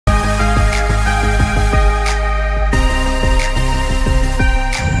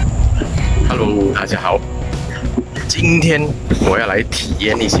Hello， 大家好。今天我要来体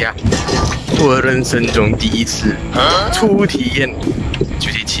验一下我人生中第一次初体验，就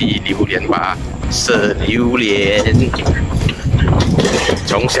是去榴莲吧射榴莲。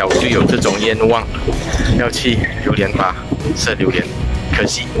从小就有这种愿望，要去榴莲吧射榴莲，可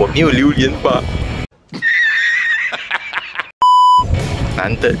惜我没有榴莲吧。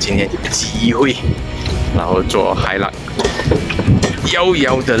难得今天有机会，然后做海浪，遥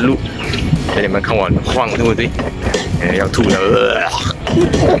遥的路，给你们看我很晃，对不对？要吐了。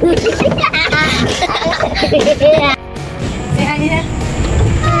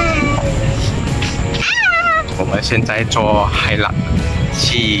我们现在做海浪，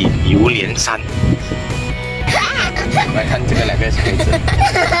去榴莲山。来看这个两个孩子，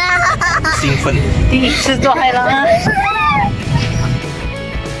兴奋。第一次做海浪啊！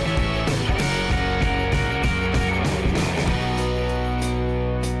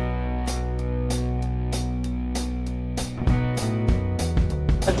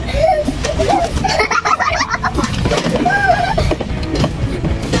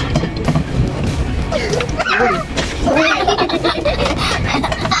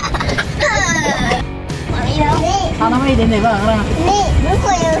好，那么一点点吧，好了。如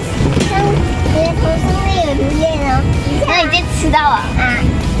果有你的头上面有榴莲哦，那你就吃到了啊！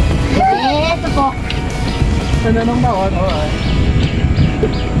哎，这个真的弄到我的头了。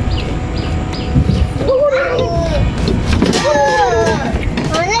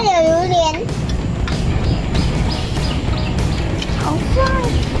我那里有榴莲，好帅！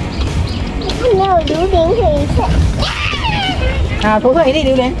你看没有榴莲可以吃啊，头上一粒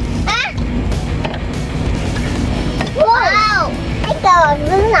榴莲。哇哦，那个不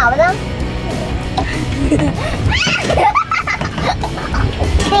是脑的，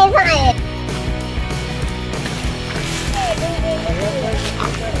地上耶！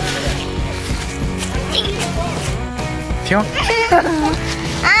跳。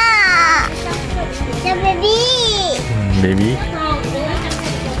啊，小 baby。baby。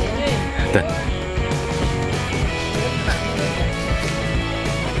等。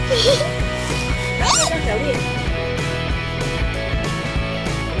小丽。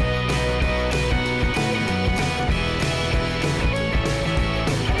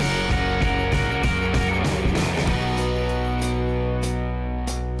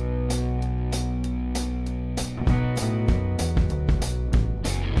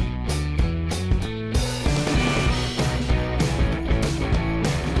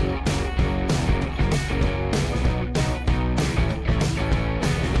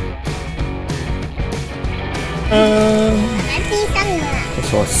在地上呢。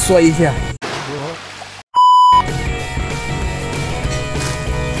我摔一下。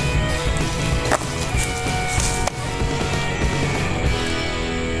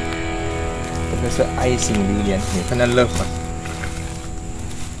这个是爱心榴莲，你看那乐吗？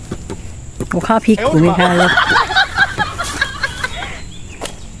我看屁股，你看了。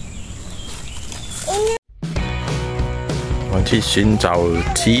我们去寻找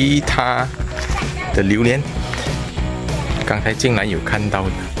其他的榴莲，刚才竟然有看到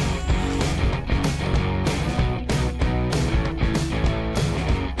的。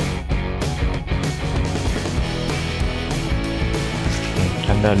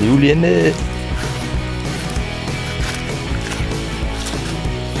看到榴莲了。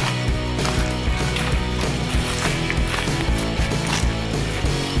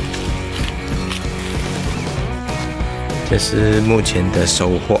这是目前的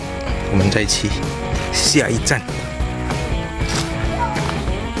收获，我们再去下一站。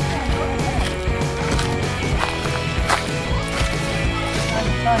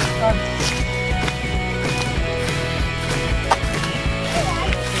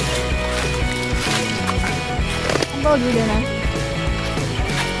看到榴莲了，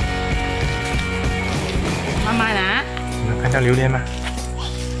慢慢拿。你们看到榴莲吗？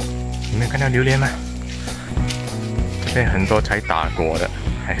你们看到榴莲吗？这很多才打果的，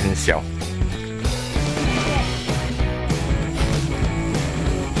还很小。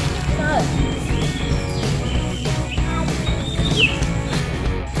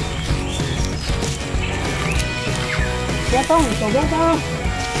不要动，手不要动。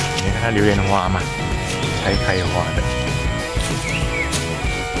你看它榴莲花吗？才开花的。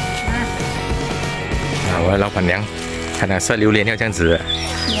啊，我的老板娘，看她射榴莲要这样子的，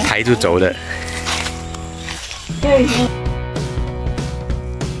抬着走的。对。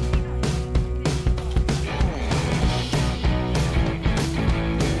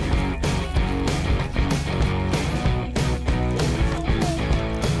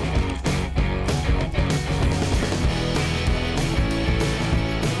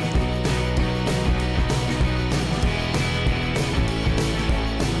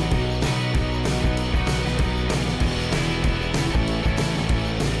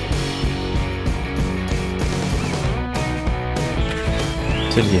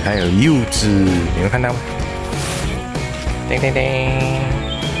这里还有柚子，你们看到吗？叮叮叮！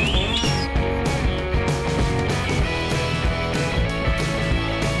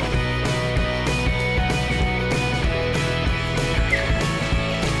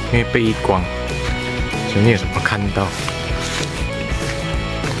因为背光，所以没有什么看到。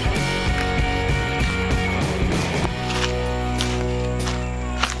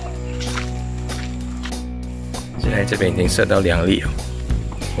现在这边已经射到2粒了，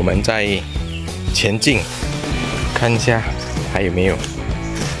我们再前进，看一下还有没有。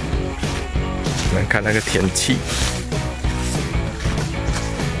我们看那个天气。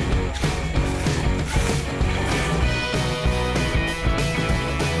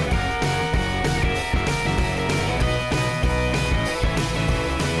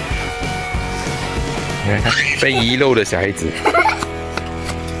你看，被遗漏的小孩子。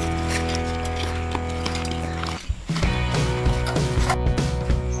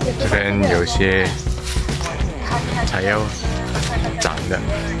这边有些才要长的，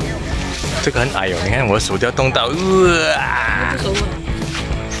这个很矮哦，你看我手就要动到，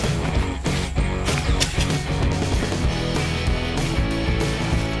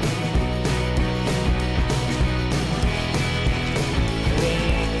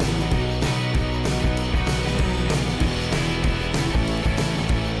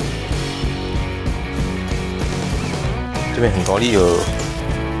这边很高丽哦。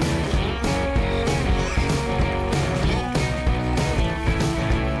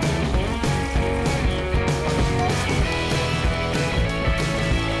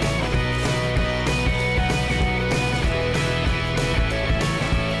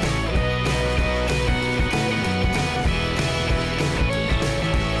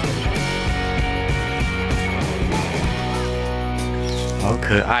好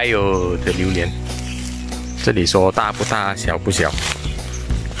可爱哟的榴莲，这里说大不大，小不小。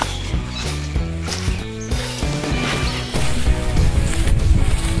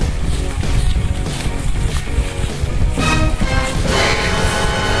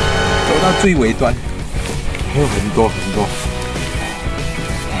走到最尾端，有很多很多。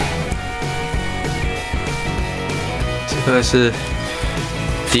这个是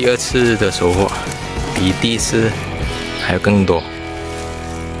第2次的收获，比第1次还有更多。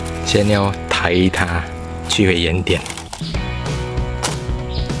先要抬它去回原点。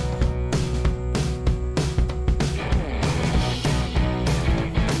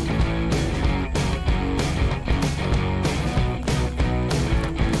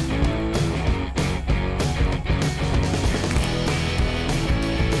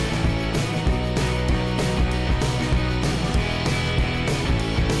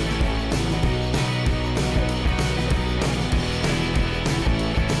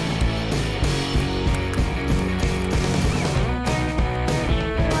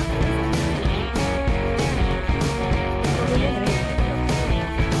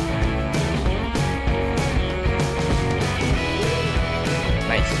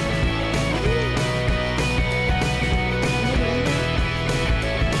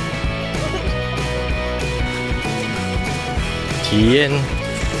体验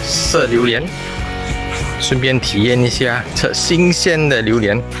射榴莲，顺便体验一下测新鲜的榴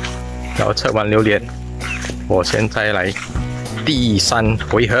莲。然后测完榴莲，我现在来第3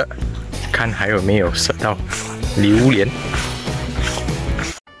回合，看还有没有射到榴莲。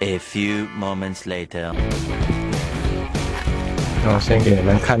A few moments later， 那我先给你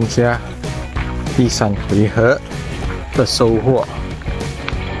们看一下第3回合的收获。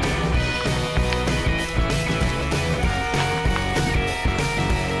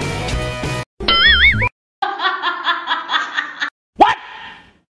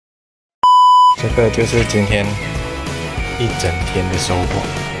这个就是今天一整天的收获。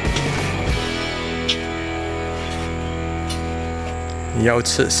要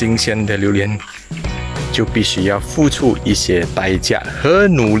吃新鲜的榴莲，就必须要付出一些代价和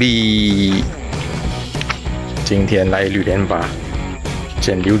努力。今天来榴莲吧，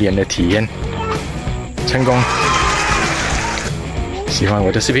捡榴莲的体验成功。喜欢我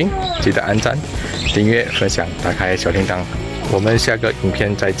的视频，记得按赞、订阅、分享，打开小铃铛。我们下个影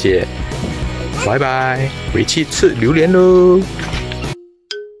片再见。拜拜，回去吃榴莲喽！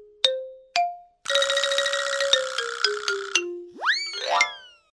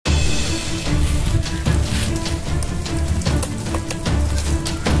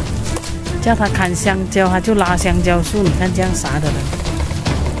叫他砍香蕉，他就拉香蕉树。你看这样傻的人。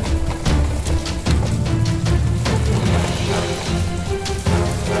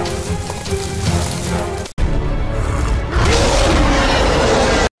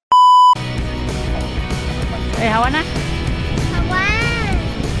好玩啊！好玩。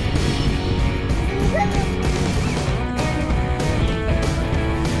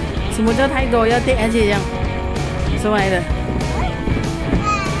什么叫太多要跌下去这样？什么来的？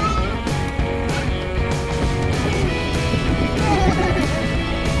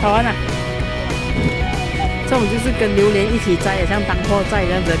好玩啊！这种就是跟榴莲一起摘，像当货摘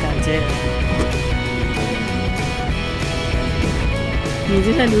这样子的感觉。你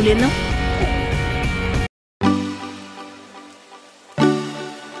就像榴莲哦。